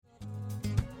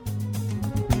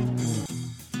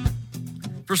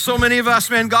For so many of us,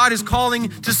 man, God is calling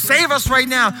to save us right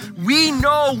now. We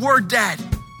know we're dead.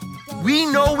 We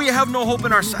know we have no hope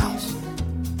in ourselves.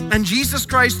 And Jesus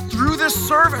Christ, through this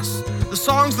service, the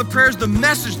songs, the prayers, the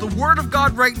message, the word of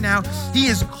God right now, he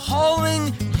is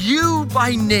calling you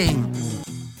by name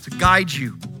to guide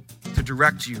you, to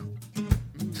direct you,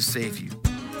 to save you. I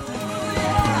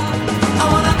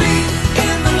wanna be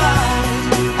in the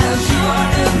light as you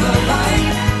are in the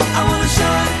light. I wanna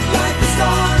shine like the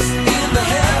stars in the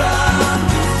heaven.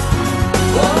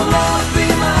 Oh Lord, be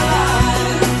my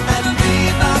light and be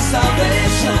my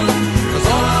salvation. 'Cause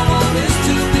all I want is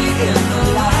to be in the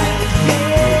light.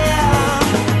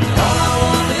 Yeah. All I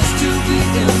want is to be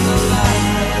in the light.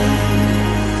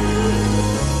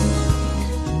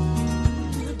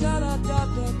 Da, da, da,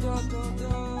 da, da, da,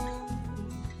 da.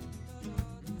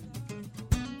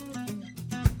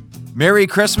 Merry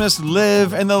Christmas,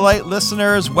 Live in the Light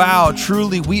listeners. Wow,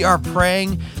 truly, we are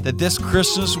praying that this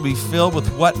Christmas will be filled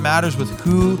with what matters, with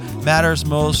who matters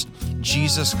most,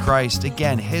 Jesus Christ.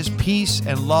 Again, his peace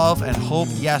and love and hope,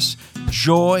 yes,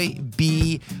 joy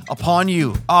be upon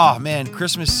you. Oh man,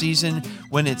 Christmas season,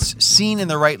 when it's seen in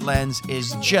the right lens,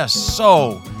 is just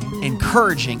so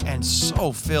encouraging and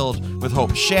so filled with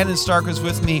hope. Shannon Stark is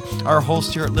with me, our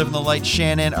host here at Live in the Light.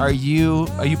 Shannon, are you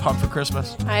pumped for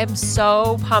Christmas? I am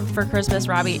so pumped for Christmas,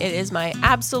 Robbie. It is my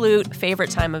absolute favorite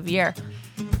time of year.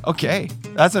 Okay,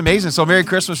 that's amazing. So Merry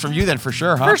Christmas from you then, for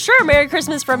sure, huh? For sure. Merry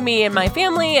Christmas from me and my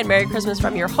family, and Merry Christmas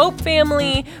from your Hope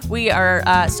family. We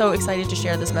are so excited to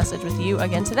share this message with you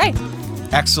again today.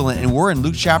 Excellent. And we're in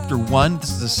Luke chapter 1.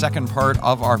 This is the second part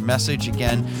of our message,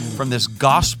 again, from this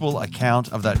gospel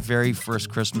account of that very first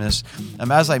Christmas.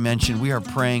 As I mentioned, we are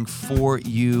praying for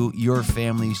you, your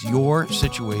families, your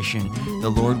situation. The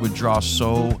Lord would draw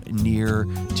so near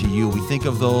to you. We think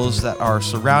of those that are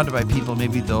surrounded by people,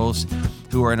 maybe those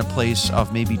who are in a place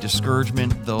of maybe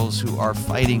discouragement, those who are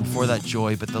fighting for that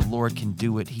joy, but the Lord can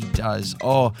do it. He does.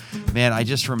 Oh, man, I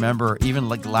just remember even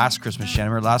like last Christmas,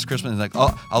 Shannon, remember last Christmas, like,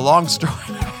 oh, a long story.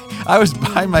 I was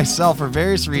by myself for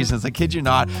various reasons. I kid you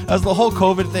not. That was the whole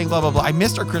COVID thing, blah, blah, blah. I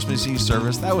missed our Christmas Eve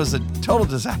service. That was a total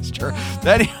disaster.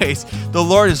 But anyways, the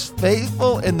Lord is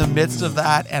faithful in the midst of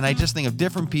that. And I just think of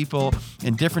different people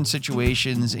in different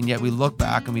situations. And yet we look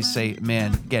back and we say,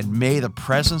 man, again, may the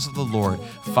presence of the Lord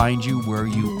find you where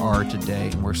you are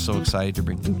today. And we're so excited to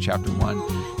bring Luke chapter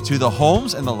 1 to the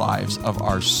homes and the lives of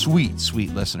our sweet,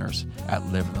 sweet listeners at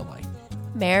Live in the Light.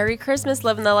 Merry Christmas,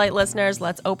 Live in the Light listeners.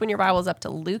 Let's open your Bibles up to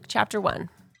Luke chapter 1.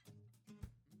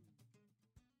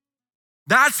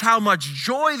 That's how much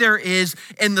joy there is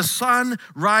in the sun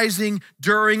rising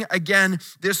during, again,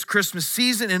 this Christmas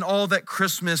season and all that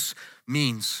Christmas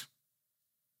means.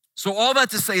 So all that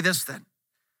to say this then.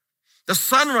 The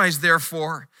sunrise,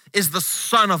 therefore, is the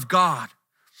Son of God.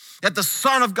 That the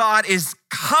Son of God is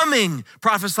coming,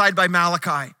 prophesied by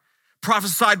Malachi,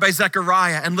 prophesied by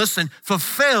Zechariah, and listen,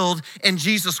 fulfilled in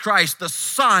Jesus Christ. The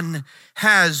Son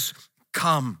has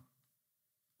come.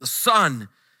 The Son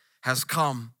has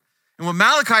come. And when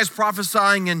Malachi is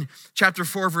prophesying in chapter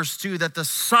 4, verse 2, that the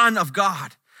Son of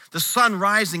God, the sun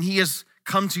rising, he has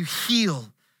come to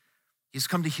heal. He has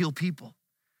come to heal people.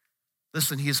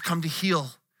 Listen, he has come to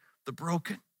heal the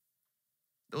broken.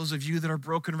 Those of you that are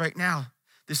broken right now,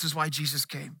 this is why Jesus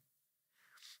came.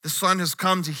 The Son has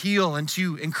come to heal and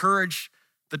to encourage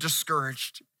the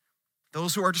discouraged.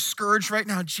 Those who are discouraged right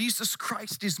now, Jesus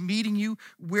Christ is meeting you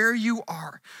where you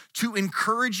are to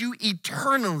encourage you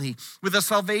eternally with a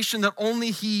salvation that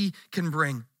only he can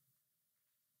bring.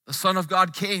 The Son of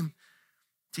God came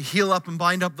to heal up and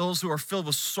bind up those who are filled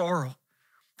with sorrow,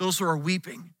 those who are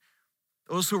weeping,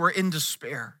 those who are in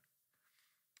despair.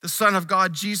 The Son of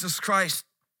God, Jesus Christ,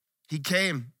 he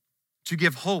came to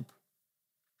give hope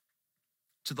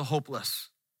to the hopeless,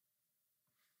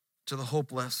 to the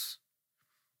hopeless.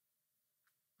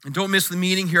 And don't miss the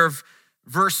meaning here of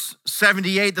verse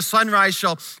 78. The sunrise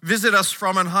shall visit us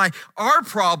from on high. Our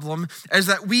problem is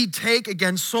that we take,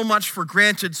 again, so much for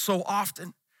granted so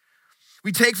often.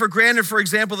 We take for granted, for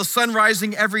example, the sun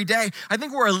rising every day. I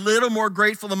think we're a little more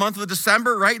grateful the month of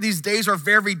December, right? These days are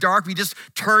very dark. We just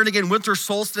turned again winter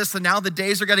solstice, and now the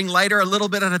days are getting lighter a little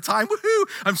bit at a time. Woohoo!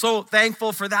 I'm so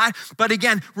thankful for that. But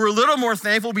again, we're a little more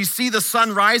thankful. We see the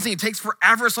sun rising. It takes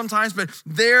forever sometimes, but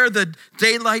there the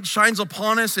daylight shines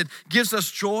upon us. It gives us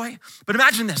joy. But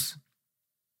imagine this.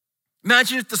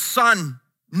 Imagine if the sun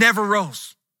never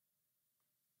rose.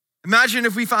 Imagine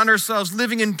if we found ourselves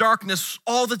living in darkness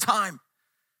all the time.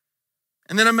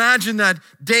 And then imagine that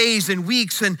days and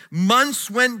weeks and months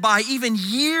went by, even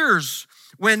years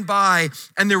went by,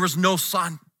 and there was no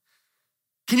sun.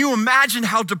 Can you imagine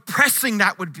how depressing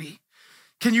that would be?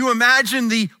 Can you imagine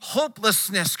the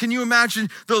hopelessness? Can you imagine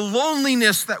the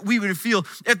loneliness that we would feel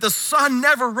if the sun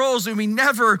never rose and we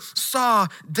never saw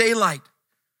daylight?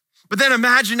 But then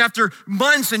imagine after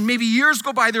months and maybe years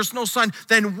go by, there's no sun.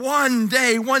 Then one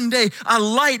day, a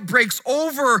light breaks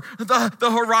over the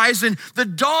horizon. The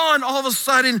dawn all of a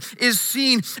sudden is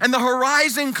seen and the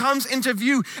horizon comes into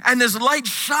view and this light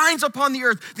shines upon the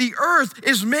earth. The earth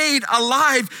is made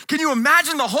alive. Can you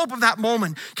imagine the hope of that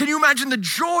moment? Can you imagine the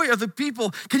joy of the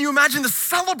people? Can you imagine the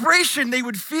celebration they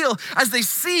would feel as they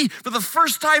see for the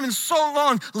first time in so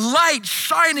long light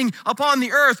shining upon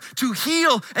the earth to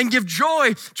heal and give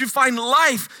joy, to find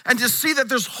life and to see that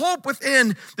there's hope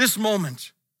within this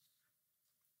moment?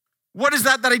 What is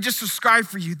that I just described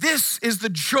for you? This is the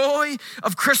joy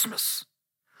of Christmas,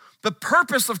 the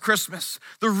purpose of Christmas,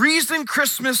 the reason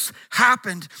Christmas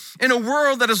happened in a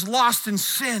world that is lost in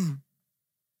sin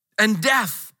and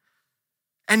death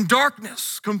and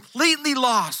darkness, completely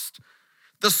lost.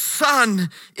 The sun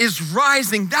is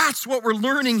rising. That's what we're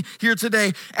learning here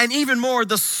today. And even more,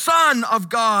 the Son of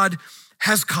God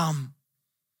has come.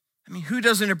 I mean, who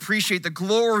doesn't appreciate the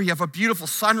glory of a beautiful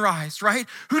sunrise, right?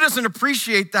 Who doesn't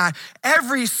appreciate that?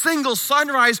 Every single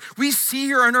sunrise we see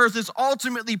here on earth is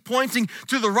ultimately pointing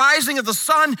to the rising of the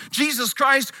sun, Jesus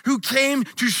Christ, who came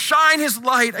to shine his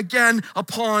light again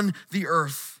upon the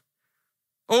earth.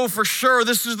 Oh, for sure,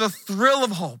 this is the thrill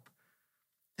of hope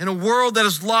in a world that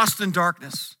is lost in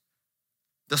darkness.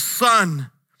 The sun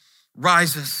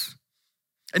rises.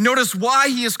 And notice why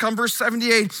he has come. Verse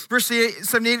 78,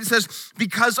 it says,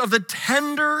 because of the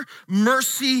tender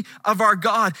mercy of our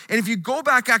God. And if you go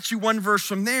back actually one verse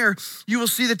from there, you will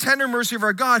see the tender mercy of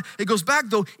our God. It goes back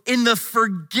though, in the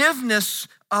forgiveness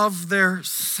of their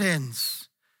sins.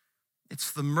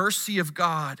 It's the mercy of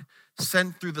God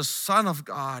sent through the Son of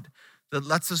God that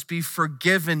lets us be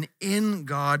forgiven in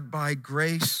God by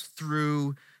grace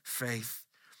through faith.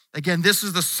 Again, this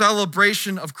is the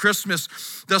celebration of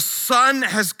Christmas. The Son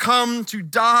has come to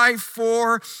die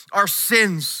for our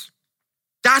sins.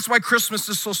 That's why Christmas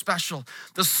is so special.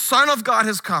 The Son of God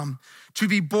has come to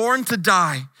be born to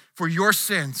die for your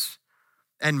sins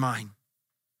and mine.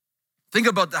 Think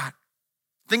about that.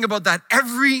 Think about that.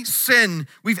 Every sin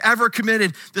we've ever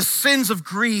committed, the sins of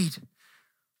greed,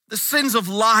 the sins of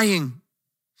lying,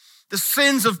 the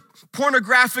sins of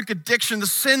pornographic addiction, the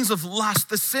sins of lust,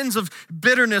 the sins of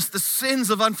bitterness, the sins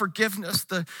of unforgiveness,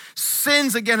 the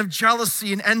sins again of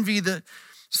jealousy and envy, the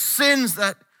sins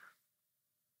that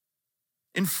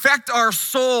infect our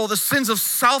soul, the sins of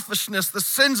selfishness, the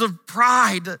sins of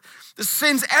pride, the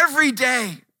sins every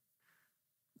day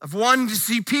of wanting to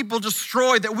see people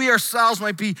destroyed that we ourselves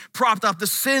might be propped up, the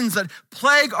sins that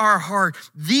plague our heart.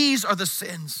 These are the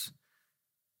sins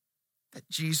that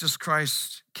Jesus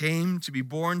Christ came to be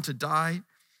born to die,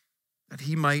 that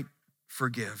he might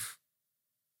forgive.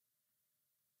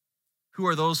 Who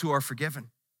are those who are forgiven?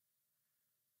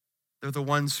 They're the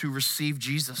ones who receive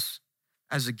Jesus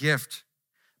as a gift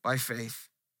by faith.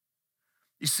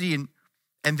 You see,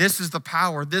 and this is the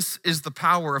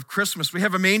power of Christmas. We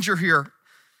have a manger here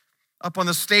up on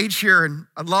the stage here, and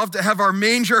I'd love to have our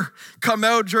manger come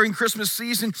out during Christmas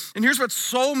season. And here's what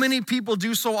so many people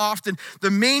do so often. The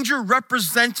manger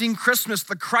representing Christmas,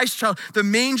 the Christ child, the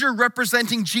manger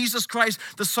representing Jesus Christ,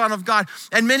 the Son of God.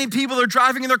 And many people are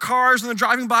driving in their cars and they're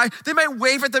driving by, they might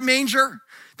wave at the manger.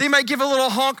 They might give a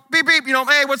little honk, beep, beep,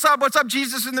 hey, what's up,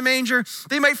 Jesus in the manger.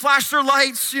 They might flash their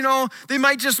lights, they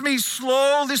might just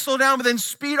slowly slow down, but then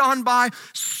speed on by.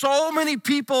 So many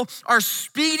people are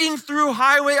speeding through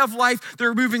highway of life.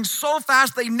 They're moving so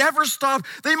fast, they never stop.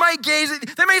 They might gaze,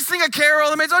 they may sing a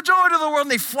carol, they may say, joy to the world,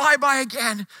 and they fly by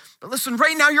again. But listen,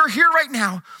 right now, you're here right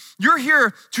now. You're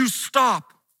here to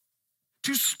stop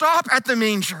at the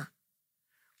manger,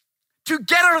 to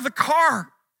get out of the car,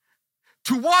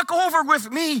 to walk over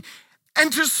with me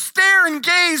and to stare and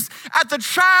gaze at the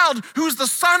child who's the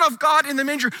Son of God in the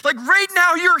manger. Like right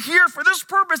now, you're here for this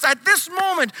purpose at this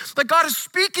moment that God is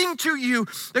speaking to you,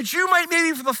 that you might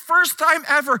maybe for the first time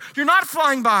ever, you're not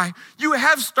flying by, you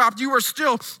have stopped, you are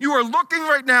still, you are looking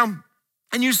right now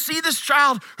and you see this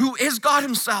child who is God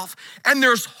himself, and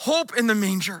there's hope in the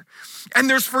manger, and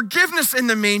there's forgiveness in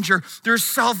the manger, there's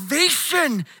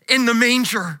salvation in the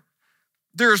manger,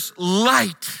 there's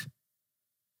light.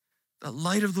 The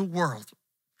light of the world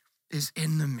is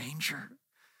in the manger.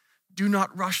 Do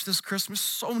not rush this Christmas.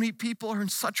 So many people are in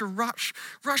such a rush.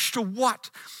 Rush to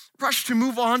what? Rush to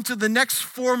move on to the next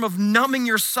form of numbing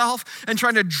yourself and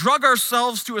trying to drug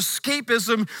ourselves to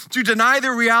escapism to deny the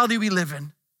reality we live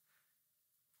in.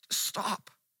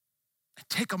 Stop and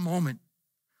take a moment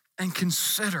and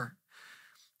consider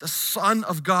the Son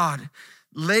of God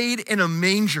laid in a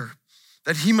manger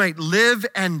that he might live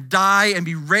and die and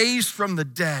be raised from the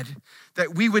dead,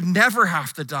 that we would never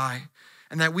have to die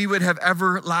and that we would have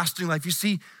everlasting life. You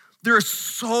see, there is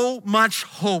so much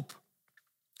hope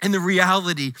in the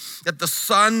reality that the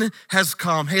Son has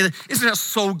come. Hey, isn't it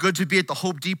so good to be at the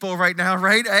Hope Depot right now,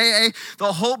 right? Hey,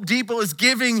 the Hope Depot is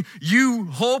giving you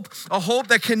hope, a hope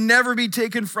that can never be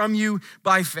taken from you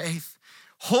by faith.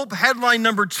 Hope headline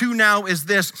number 2 now is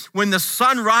this: when the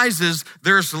sun rises,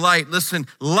 there's light. Listen,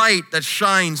 light that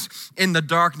shines in the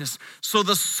darkness. So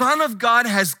the Son of God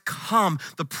has come,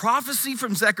 the prophecy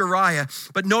from Zechariah.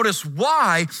 But notice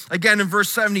why, again in verse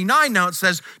 79 now it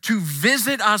says, to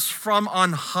visit us from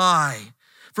on high.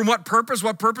 From what purpose?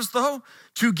 What purpose though?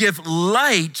 To give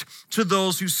light to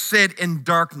those who sit in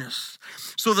darkness.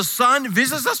 So the Son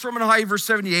visits us from on high, verse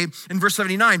 78 and verse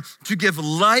 79, to give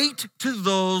light to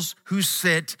those who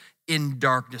sit in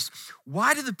darkness.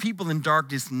 Why do the people in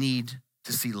darkness need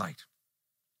to see light?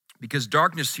 Because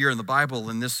darkness here in the Bible,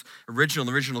 in this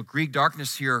original Greek,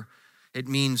 darkness here, it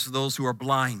means those who are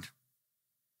blind,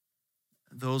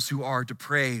 those who are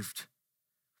depraved,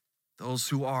 those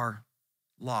who are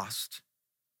lost.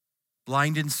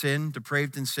 Blind in sin,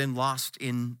 depraved in sin, lost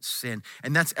in sin.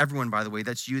 And that's everyone, by the way.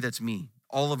 That's you, that's me.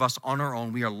 All of us on our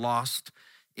own, we are lost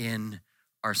in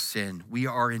our sin. We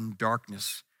are in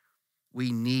darkness.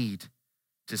 We need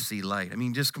to see light. I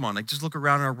mean, just come on, like just look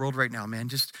around our world right now, man.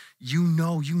 Just, you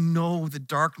know the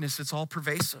darkness, it's all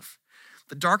pervasive.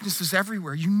 The darkness is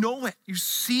everywhere. You know it. You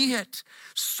see it.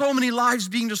 So many lives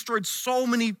being destroyed. So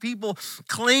many people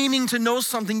claiming to know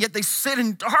something, yet they sit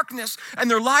in darkness and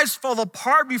their lives fall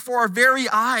apart before our very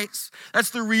eyes. That's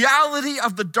the reality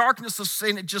of the darkness of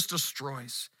sin. It just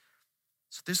destroys.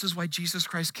 So this is why Jesus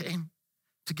Christ came,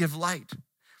 to give light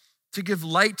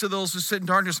to those who sit in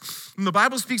darkness. When the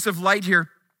Bible speaks of light here,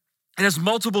 it has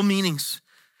multiple meanings.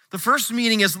 The first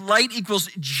meaning is light equals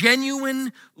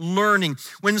genuine learning.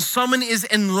 When someone is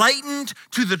enlightened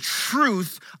to the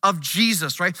truth of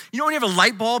Jesus, right? You know when you have a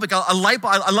light bulb, like a light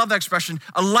bulb, I love that expression,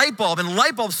 a light bulb, and a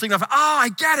light bulb signifying, I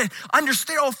get it,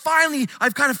 understand, finally,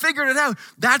 I've kind of figured it out.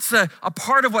 That's a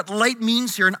part of what light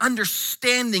means here, an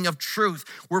understanding of truth.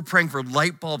 We're praying for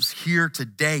light bulbs here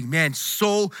today. Man,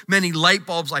 so many light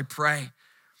bulbs, I pray.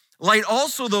 Light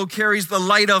also, though, carries the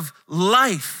light of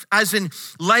life, as in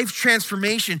life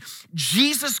transformation.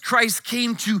 Jesus Christ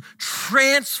came to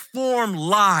transform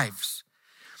lives,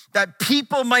 that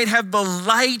people might have the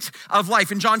light of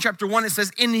life. In John chapter 1, it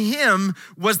says, in him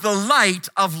was the light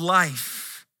of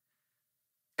life.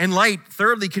 And light,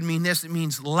 thirdly, can mean this. It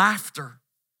means laughter.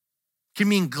 It can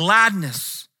mean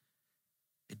gladness.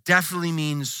 It definitely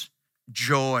means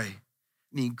joy.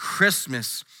 I mean,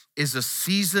 Christmas is a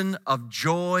season of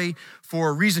joy for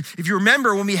a reason. If you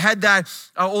remember when we had that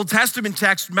Old Testament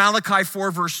text, Malachi 4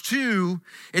 verse 2,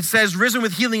 it says, risen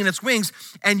with healing in its wings,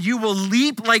 and you will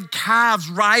leap like calves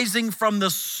rising from the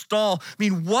stall. I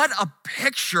mean, what a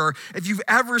picture. If you've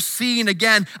ever seen,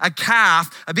 again, a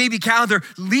calf, a baby cow, they're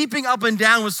leaping up and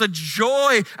down with such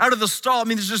joy out of the stall. I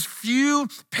mean, there's just few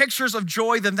pictures of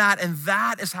joy than that. And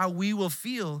that is how we will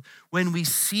feel when we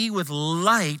see with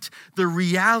light the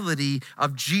reality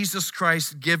of Jesus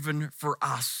Christ given for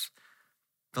us.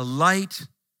 The light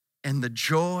and the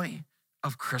joy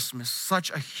of Christmas, such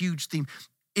a huge theme.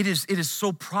 It is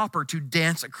so proper to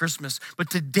dance at Christmas, but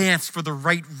to dance for the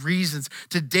right reasons,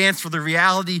 to dance for the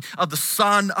reality of the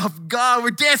Son of God.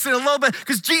 We're dancing a little bit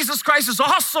because Jesus Christ is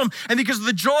awesome and because of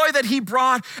the joy that he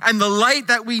brought and the light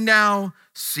that we now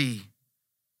see.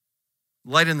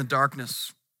 Light in the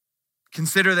darkness.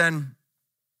 Consider then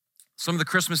some of the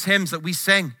Christmas hymns that we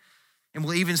sing and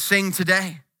we'll even sing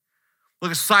today.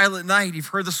 Look at Silent Night. You've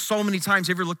heard this so many times.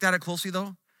 Have you ever looked at it closely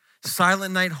though?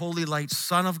 Silent night, holy light,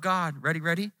 Son of God.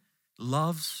 Ready?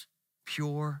 Love's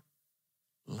pure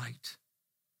light.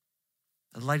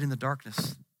 The light in the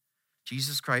darkness.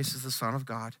 Jesus Christ is the Son of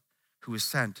God who is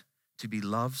sent to be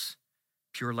love's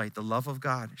pure light. The love of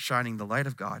God, shining the light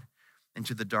of God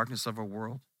into the darkness of our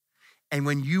world. And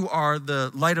when you are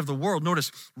the light of the world,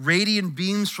 notice, radiant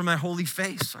beams from my holy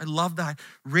face. I love that.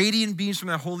 Radiant beams from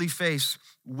my holy face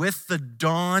with the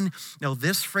dawn. Now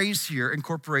this phrase here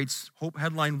incorporates Hope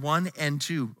headline 1 and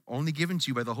 2, only given to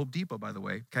you by the Hope Depot, by the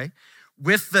way, okay?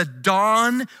 With the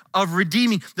dawn of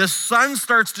redeeming. The sun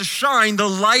starts to shine, the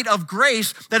light of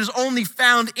grace that is only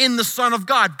found in the Son of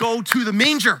God. Go to the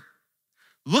manger.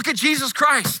 Look at Jesus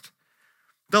Christ,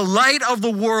 the light of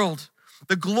the world.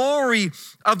 The glory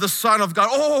of the Son of God.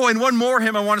 Oh, and one more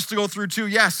hymn I want us to go through too.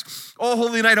 Yes. Oh,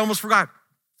 holy night, I almost forgot.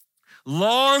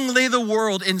 Long lay the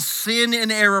world in sin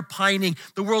and error pining.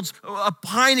 The world's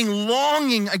pining,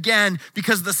 longing again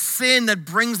because the sin that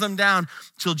brings them down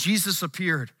till Jesus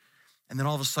appeared And then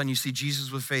all of a sudden you see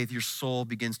Jesus with faith, your soul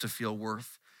begins to feel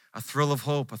worth. A thrill of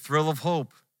hope, a thrill of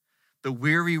hope. The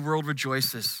weary world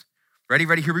rejoices. Ready,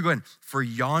 here we go in. For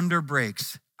yonder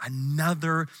breaks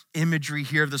another imagery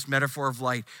here of this metaphor of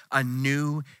light, a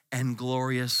new and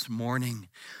glorious morning.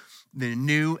 The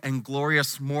new and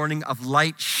glorious morning of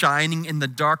light shining in the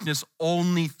darkness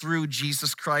only through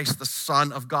Jesus Christ, the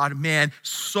Son of God. Man,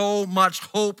 so much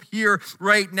hope here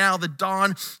right now, the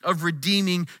dawn of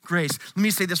redeeming grace. Let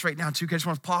me say this right now too, okay? I just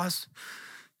want to pause.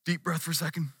 Deep breath for a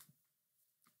second.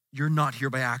 You're not here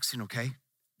by accident, okay?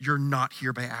 You're not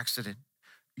here by accident.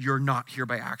 You're not here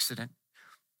by accident.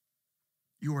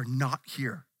 You are not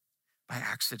here by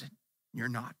accident. You're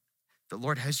not. The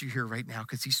Lord has you here right now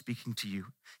because he's speaking to you.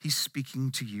 He's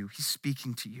speaking to you. He's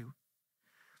speaking to you.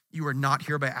 You are not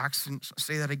here by accident. I'll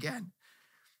say that again.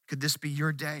 Could this be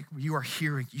your day where you are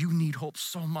hearing you need hope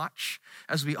so much,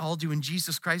 as we all do, and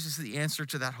Jesus Christ is the answer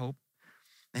to that hope.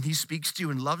 And he speaks to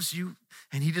you and loves you,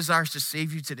 and he desires to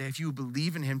save you today. If you would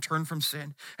believe in him, turn from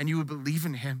sin, and you would believe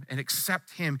in him and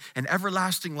accept him and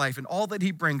everlasting life and all that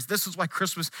he brings. This is why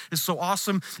Christmas is so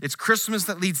awesome. It's Christmas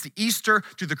that leads to Easter,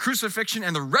 to the crucifixion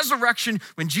and the resurrection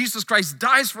when Jesus Christ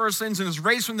dies for our sins and is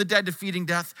raised from the dead, defeating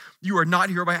death. You are not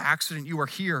here by accident. You are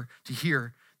here to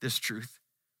hear this truth.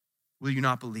 Will you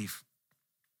not believe?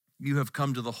 You have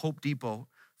come to the Hope Depot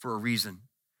for a reason,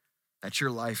 that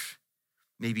your life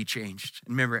may be changed.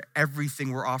 And remember,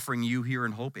 everything we're offering you here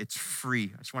in Hope, it's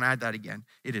free. I just want to add that again.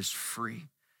 It is free.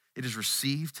 It is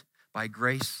received by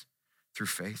grace through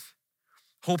faith.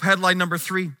 Hope headline number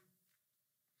 3.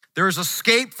 There is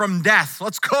escape from death.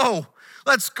 Let's go.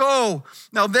 Let's go.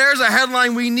 Now there's a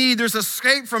headline we need. There's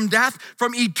escape from death,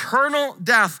 from eternal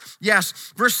death.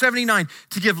 Yes, verse 79,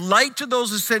 to give light to those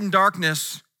who sit in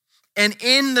darkness and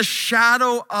in the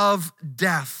shadow of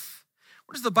death.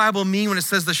 What does the Bible mean when it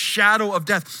says the shadow of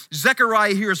death?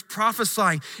 Zechariah here is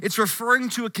prophesying. It's referring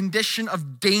to a condition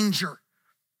of danger,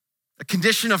 a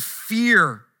condition of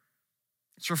fear.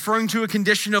 It's referring to a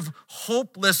condition of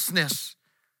hopelessness.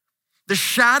 The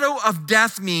shadow of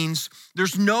death means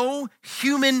there's no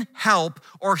human help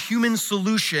or human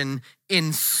solution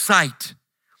in sight.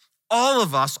 All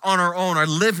of us on our own are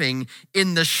living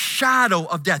in the shadow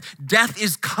of death. Death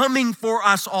is coming for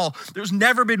us all. There's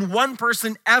never been one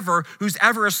person ever who's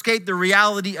ever escaped the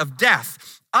reality of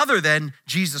death other than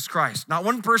Jesus Christ. Not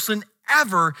one person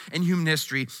ever in human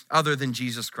history other than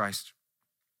Jesus Christ.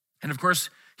 And of course,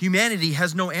 humanity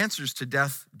has no answers to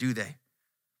death, do they?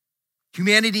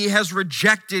 Humanity has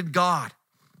rejected God.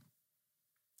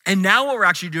 And now what we're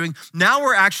actually doing,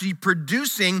 we're actually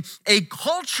producing a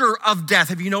culture of death.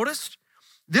 Have you noticed?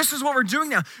 This is what we're doing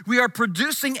now. We are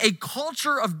producing a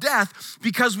culture of death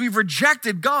because we've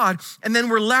rejected God, and then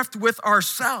we're left with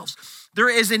ourselves. There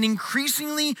is an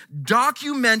increasingly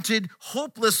documented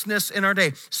hopelessness in our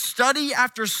day. Study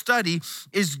after study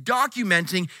is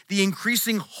documenting the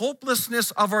increasing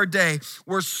hopelessness of our day,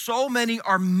 where so many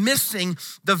are missing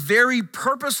the very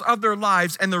purpose of their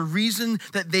lives and the reason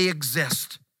that they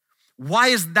exist. Why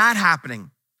is that happening?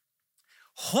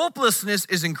 Hopelessness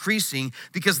is increasing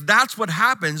because that's what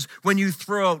happens when you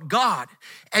throw out God.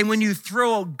 And when you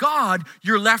throw out God,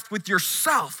 you're left with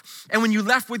yourself. And when you're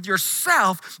left with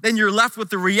yourself, then you're left with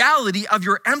the reality of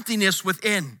your emptiness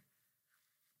within.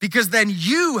 Because then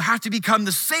you have to become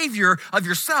the savior of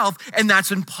yourself, and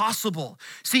that's impossible.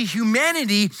 See,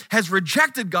 humanity has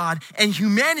rejected God, and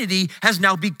humanity has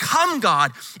now become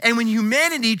God. And when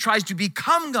humanity tries to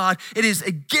become God, it is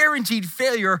a guaranteed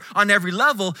failure on every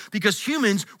level, because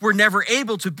humans were never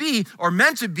able to be or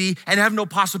meant to be and have no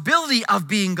possibility of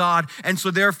being God. And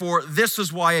so therefore, this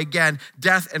is why, again,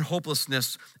 death and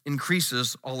hopelessness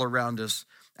increases all around us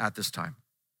at this time.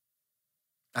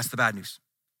 That's the bad news.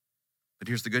 But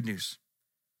here's the good news.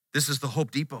 This is the Hope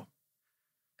Depot.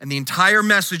 And the entire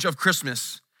message of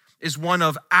Christmas is one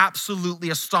of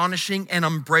absolutely astonishing and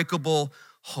unbreakable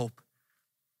hope.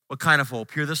 What kind of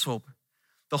hope? Hear this hope.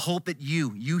 The hope that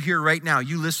you here right now,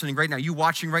 you listening right now, you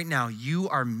watching right now, you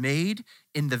are made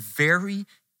in the very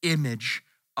image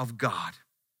of God.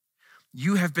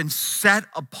 You have been set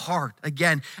apart,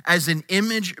 again, as an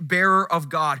image bearer of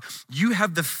God. You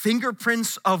have the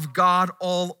fingerprints of God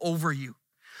all over you.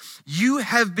 You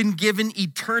have been given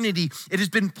eternity. It has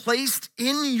been placed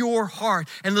in your heart.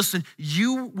 And listen,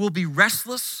 you will be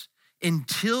restless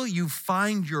until you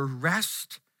find your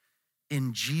rest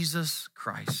in Jesus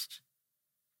Christ.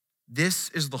 This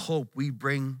is the hope we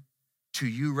bring to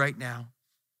you right now.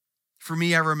 For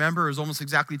me, I remember it was almost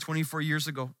exactly 24 years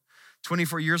ago.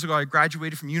 24 years ago, I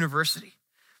graduated from university.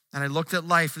 And I looked at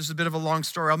life. This is a bit of a long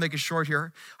story. I'll make it short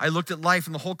here. I looked at life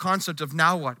and the whole concept of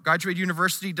now what? Graduate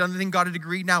university, done the thing, got a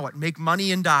degree, now what? Make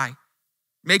money and die.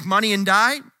 Make money and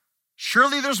die?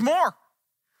 Surely there's more.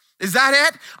 Is that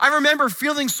it? I remember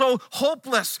feeling so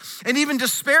hopeless and even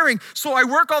despairing. So I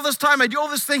work all this time, I do all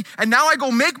this thing, and now I go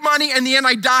make money, and in the end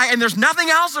I die, and there's nothing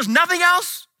else? There's nothing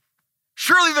else?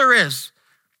 Surely there is.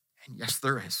 And yes,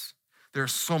 there is. There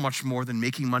is so much more than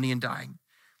making money and dying.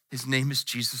 His name is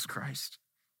Jesus Christ.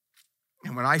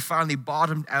 And when I finally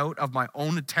bottomed out of my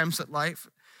own attempts at life,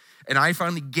 and I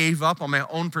finally gave up on my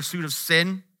own pursuit of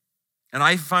sin, and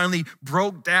I finally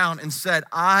broke down and said,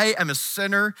 I am a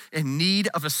sinner in need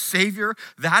of a Savior.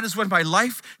 That is when my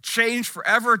life changed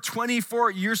forever 24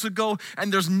 years ago.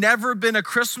 And there's never been a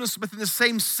Christmas within the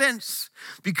same since,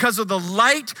 because of the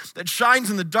light that shines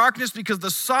in the darkness, because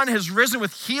the sun has risen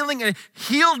with healing and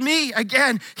healed me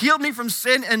again, healed me from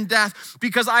sin and death,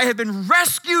 because I have been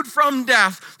rescued from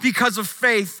death because of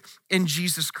faith in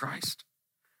Jesus Christ.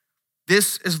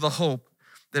 This is the hope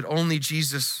that only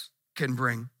Jesus can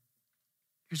bring.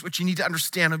 Here's what you need to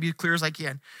understand. I'll be as clear as I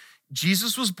can.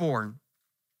 Jesus was born,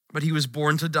 but he was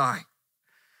born to die.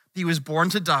 He was born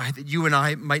to die that you and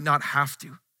I might not have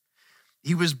to.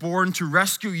 He was born to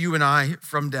rescue you and I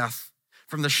from death,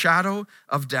 from the shadow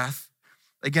of death.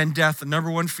 Again, death, the number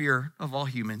one fear of all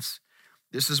humans.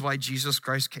 This is why Jesus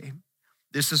Christ came.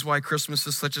 This is why Christmas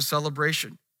is such a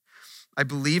celebration. I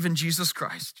believe in Jesus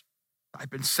Christ. I've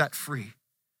been set free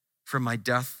from my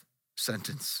death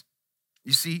sentence.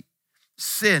 You see,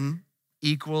 sin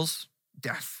equals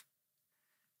death.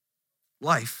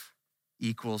 Life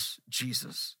equals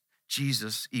Jesus.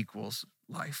 Jesus equals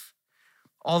life.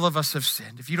 All of us have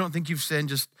sinned. If you don't think you've sinned,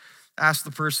 just ask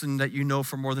the person that you know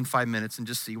for more than 5 minutes and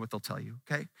just see what they'll tell you,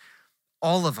 okay?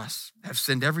 All of us have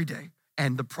sinned every day.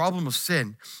 And the problem of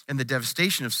sin and the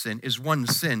devastation of sin is one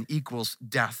sin equals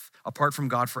death, apart from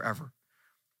God forever.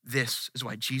 This is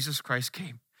why Jesus Christ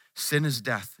came. Sin is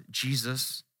death.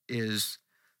 Jesus is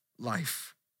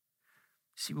life.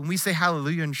 See, when we say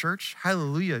hallelujah in church,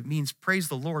 hallelujah means praise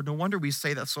the Lord. No wonder we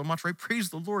say that so much, right? Praise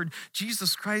the Lord.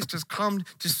 Jesus Christ has come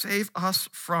to save us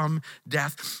from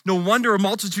death. No wonder a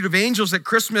multitude of angels at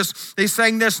Christmas, they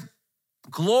sang this,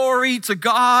 glory to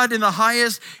God in the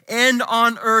highest, and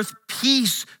on earth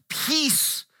peace,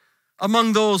 peace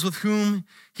among those with whom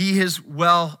he is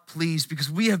well pleased, because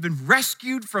we have been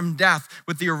rescued from death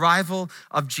with the arrival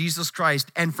of Jesus Christ.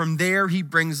 And from there, he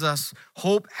brings us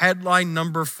hope. Headline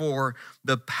number 4,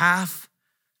 the path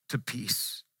to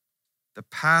peace. The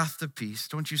path to peace.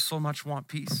 Don't you so much want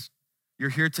peace? You're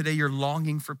here today, you're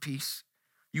longing for peace.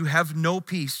 You have no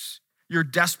peace. You're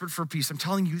desperate for peace. I'm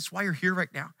telling you, that's why you're here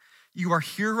right now. You are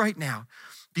here right now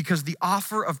because the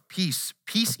offer of peace,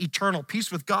 peace eternal,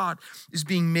 peace with God, is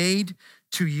being made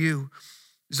to you.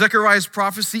 Zechariah's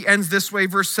prophecy ends this way,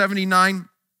 verse 79.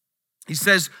 He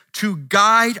says, to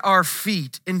guide our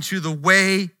feet into the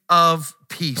way of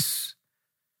peace.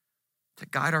 To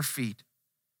guide our feet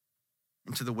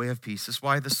into the way of peace. That's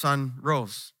why the sun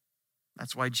rose.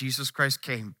 That's why Jesus Christ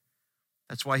came.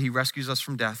 That's why he rescues us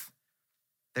from death,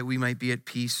 that we might be at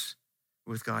peace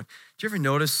with God. Do you ever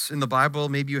notice in the Bible,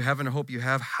 maybe you haven't, I hope you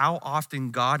have, how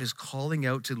often God is calling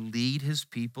out to lead his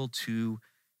people to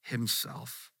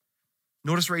himself?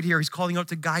 Notice right here, he's calling out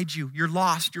to guide you. You're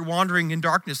lost, you're wandering in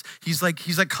darkness. He's like,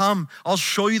 come, I'll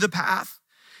show you the path.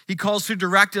 He calls to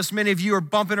direct us. Many of you are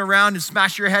bumping around and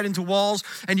smash your head into walls,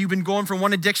 and you've been going from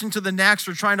one addiction to the next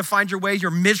or trying to find your way.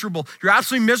 You're miserable. You're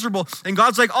absolutely miserable. And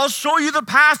God's like, I'll show you the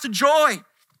path to joy.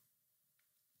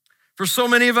 For so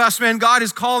many of us, man, God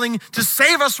is calling to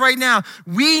save us right now.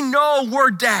 We know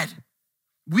we're dead.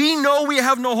 We know we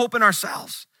have no hope in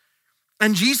ourselves.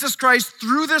 And Jesus Christ,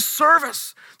 through this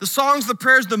service, the songs, the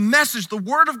prayers, the message, the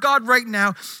word of God right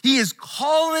now, he is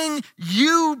calling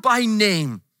you by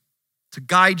name to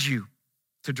guide you,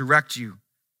 to direct you,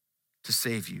 to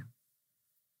save you.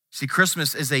 See,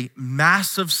 Christmas is a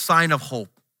massive sign of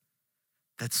hope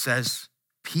that says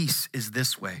peace is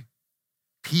this way.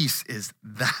 Peace is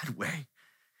that way.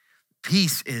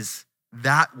 Peace is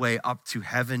that way up to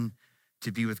heaven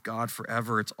to be with God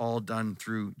forever. It's all done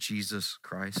through Jesus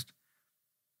Christ.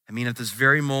 I mean, at this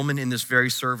very moment in this very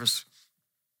service,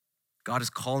 God is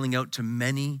calling out to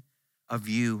many of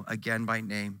you again by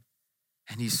name.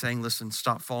 And he's saying, listen,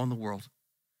 stop following the world.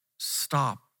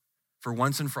 Stop. For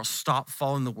once and for all, stop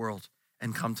following the world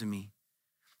and come to me.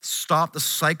 Stop the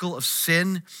cycle of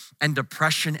sin and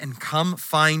depression and come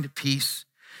find peace.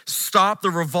 Stop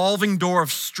the revolving door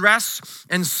of stress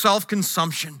and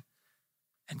self-consumption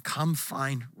and come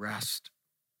find rest.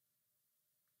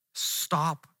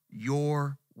 Stop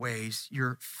your ways,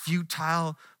 your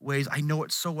futile ways. I know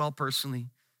it so well personally.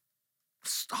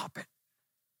 Stop it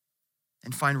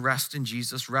and find rest in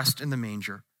Jesus, rest in the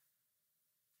manger,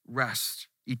 rest,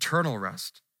 eternal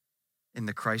rest in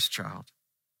the Christ child.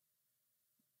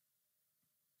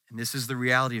 And this is the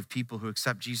reality of people who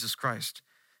accept Jesus Christ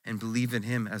and believe in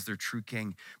him as their true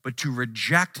king. But to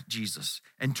reject Jesus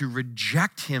and to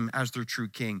reject him as their true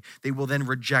king, they will then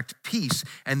reject peace,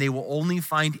 and they will only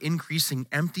find increasing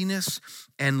emptiness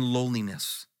and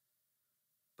loneliness.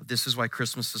 But this is why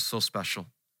Christmas is so special.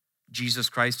 Jesus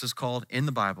Christ is called in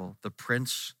the Bible the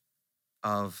Prince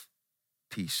of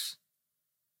Peace.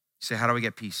 You say, how do I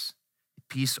get peace?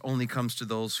 Peace only comes to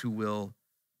those who will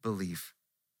believe.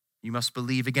 You must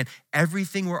believe. Again,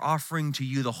 everything we're offering to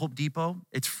you, the Hope Depot,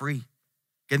 it's free.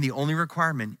 Again, the only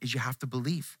requirement is you have to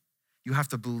believe. You have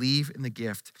to believe in the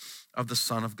gift of the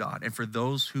Son of God. And for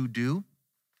those who do,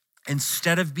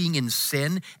 instead of being in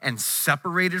sin and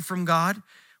separated from God,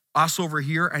 us over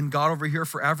here and God over here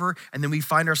forever, and then we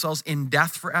find ourselves in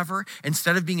death forever.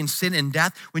 Instead of being in sin and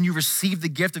death, when you receive the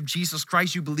gift of Jesus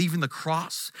Christ, you believe in the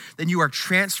cross, then you are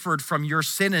transferred from your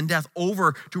sin and death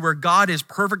over to where God is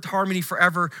perfect harmony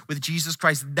forever with Jesus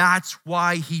Christ. That's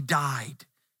why he died.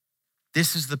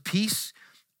 This is the peace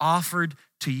offered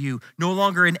to you. No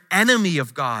longer an enemy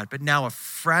of God, but now a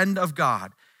friend of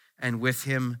God, and with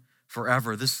him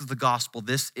forever. This is the gospel.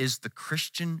 This is the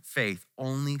Christian faith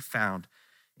only found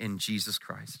in Jesus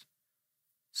Christ.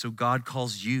 So God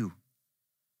calls you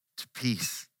to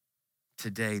peace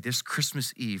today, this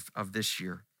Christmas Eve of this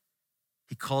year.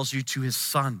 He calls you to his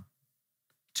Son,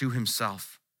 to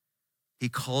himself. He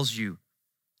calls you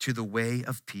to the way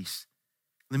of peace.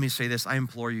 Let me say this, I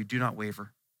implore you, do not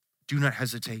waver. Do not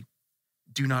hesitate.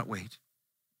 Do not wait.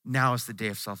 Now is the day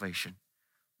of salvation.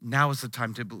 Now is the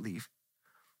time to believe.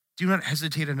 Do not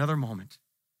hesitate another moment.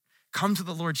 Come to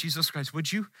the Lord Jesus Christ.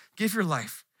 Would you give your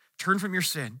life? Turn from your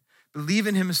sin, believe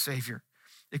in him as Savior,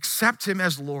 accept him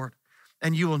as Lord,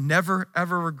 and you will never,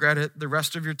 ever regret it the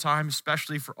rest of your time,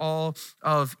 especially for all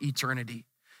of eternity.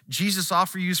 Jesus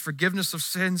offers you forgiveness of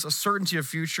sins, a certainty of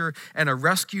future, and a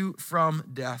rescue from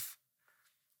death.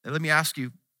 Now, let me ask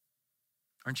you,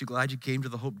 aren't you glad you came to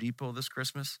the Hope Depot this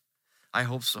Christmas? I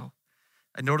hope so.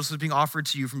 I notice it's being offered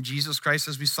to you from Jesus Christ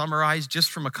as we summarize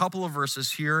just from a couple of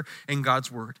verses here in God's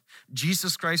word.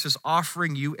 Jesus Christ is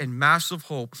offering you in massive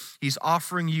hope. He's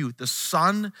offering you the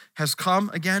sun has come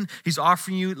again. He's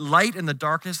offering you light in the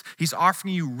darkness. He's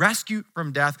offering you rescue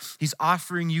from death. He's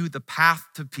offering you the path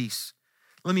to peace.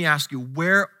 Let me ask you,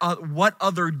 what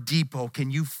other depot can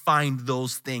you find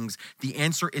those things? The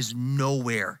answer is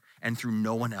nowhere and through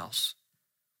no one else.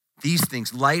 These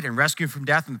things, light and rescue from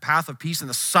death and the path of peace and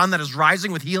the sun that is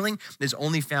rising with healing, is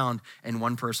only found in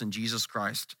one person, Jesus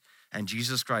Christ. And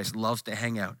Jesus Christ loves to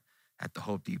hang out at the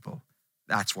Hope Depot.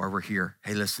 That's why we're here.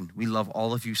 Hey, listen, we love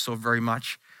all of you so very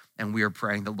much. And we are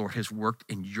praying the Lord has worked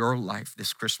in your life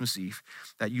this Christmas Eve,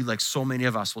 that you, like so many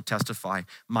of us, will testify,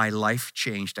 my life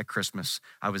changed at Christmas.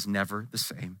 I was never the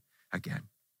same again.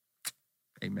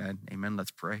 Amen. Amen.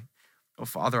 Let's pray. Oh,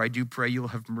 Father, I do pray you will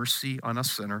have mercy on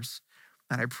us sinners.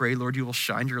 And I pray, Lord, you will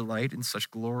shine your light in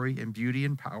such glory and beauty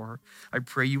and power. I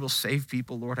pray you will save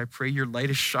people, Lord. I pray your light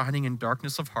is shining in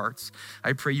darkness of hearts.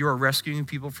 I pray you are rescuing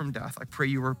people from death. I pray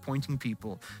you are pointing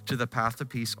people to the path to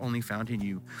peace only found in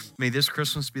you. May this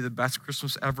Christmas be the best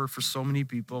Christmas ever for so many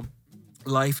people.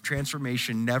 Life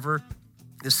transformation, never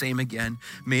the same again.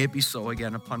 May it be so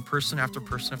again upon person after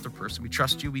person after person. We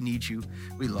trust you. We need you.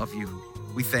 We love you.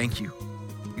 We thank you.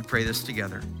 We pray this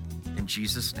together in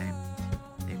Jesus' name.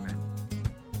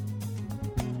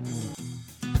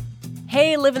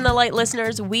 Hey, Live in the Light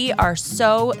listeners, we are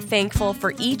so thankful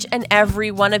for each and every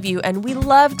one of you, and we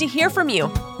love to hear from you.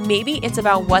 Maybe it's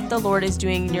about what the Lord is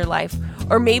doing in your life,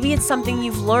 or maybe it's something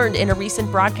you've learned in a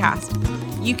recent broadcast.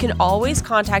 You can always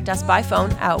contact us by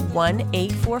phone at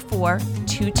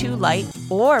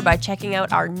 1-844-22-LIGHT or by checking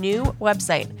out our new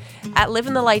website at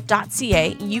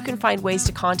liveinthelight.ca. You can find ways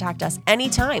to contact us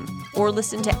anytime or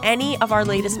listen to any of our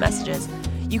latest messages.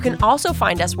 You can also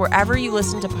find us wherever you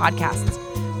listen to podcasts.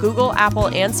 Google, Apple,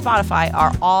 and Spotify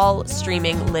are all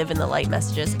streaming Live in the Light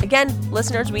messages. Again,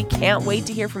 listeners, we can't wait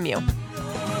to hear from you.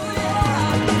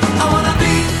 I wanna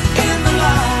be in the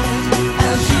light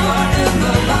as you are in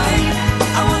the light.